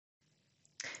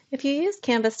If you use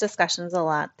Canvas discussions a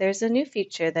lot, there's a new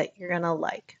feature that you're going to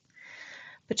like.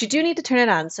 But you do need to turn it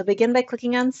on, so begin by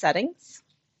clicking on Settings.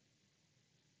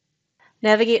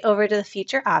 Navigate over to the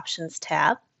Feature Options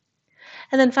tab,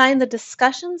 and then find the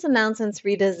Discussions Announcements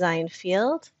Redesign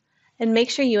field, and make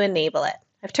sure you enable it.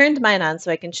 I've turned mine on so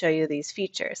I can show you these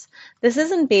features. This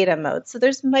is in beta mode, so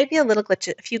there's might be a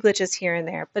few glitches here and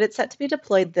there, but it's set to be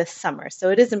deployed this summer, so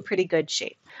it is in pretty good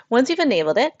shape. Once you've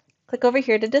enabled it, click over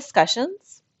here to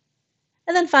Discussions,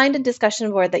 and then find a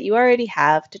discussion board that you already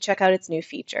have to check out its new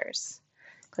features.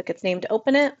 Click its name to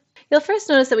open it. You'll first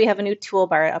notice that we have a new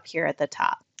toolbar up here at the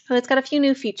top. And it's got a few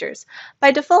new features.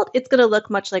 By default, it's going to look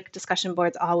much like discussion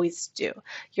boards always do.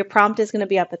 Your prompt is going to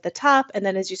be up at the top, and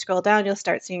then as you scroll down, you'll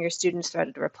start seeing your students'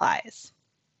 threaded replies.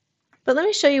 But let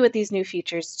me show you what these new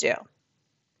features do.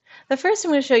 The first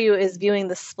I'm going to show you is viewing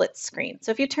the split screen.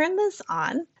 So if you turn this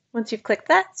on, once you've clicked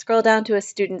that, scroll down to a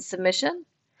student submission,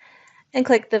 and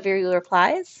click the View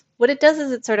Replies. What it does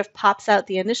is it sort of pops out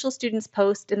the initial student's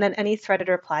post and then any threaded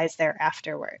replies there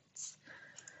afterwards.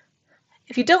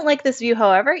 If you don't like this view,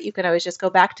 however, you can always just go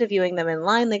back to viewing them in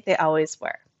line like they always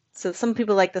were. So some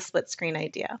people like the split screen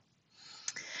idea.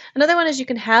 Another one is you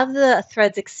can have the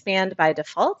threads expand by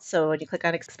default. So when you click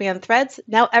on Expand Threads,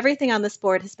 now everything on this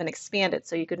board has been expanded.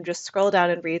 So you can just scroll down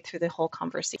and read through the whole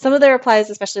conversation. Some of the replies,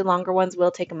 especially longer ones,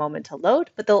 will take a moment to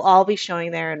load, but they'll all be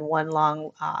showing there in one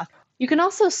long You can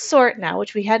also sort now,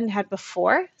 which we hadn't had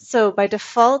before. So by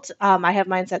default, I have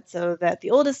mine set so that the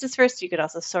oldest is first. You could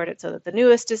also sort it so that the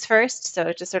newest is first. So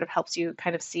it just sort of helps you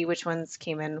kind of see which ones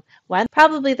came in when.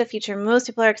 Probably the feature most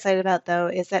people are excited about, though,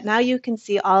 is that now you can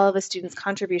see all of a student's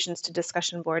contributions to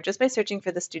discussion board just by searching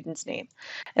for the student's name.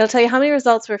 It'll tell you how many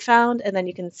results were found, and then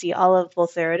you can see all of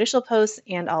both their initial posts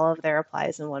and all of their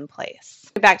replies in one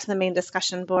place. Back to the main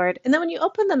discussion board. And then when you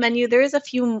open the menu, there is a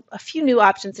few new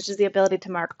options, such as the ability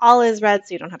to mark all as read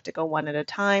so you don't have to go one at a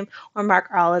time, or mark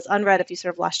all as unread if you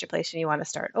sort of lost your place and you want to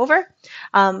start over.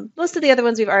 Most of the other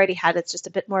ones we've already had. It's just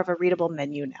a bit more of a readable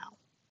menu now.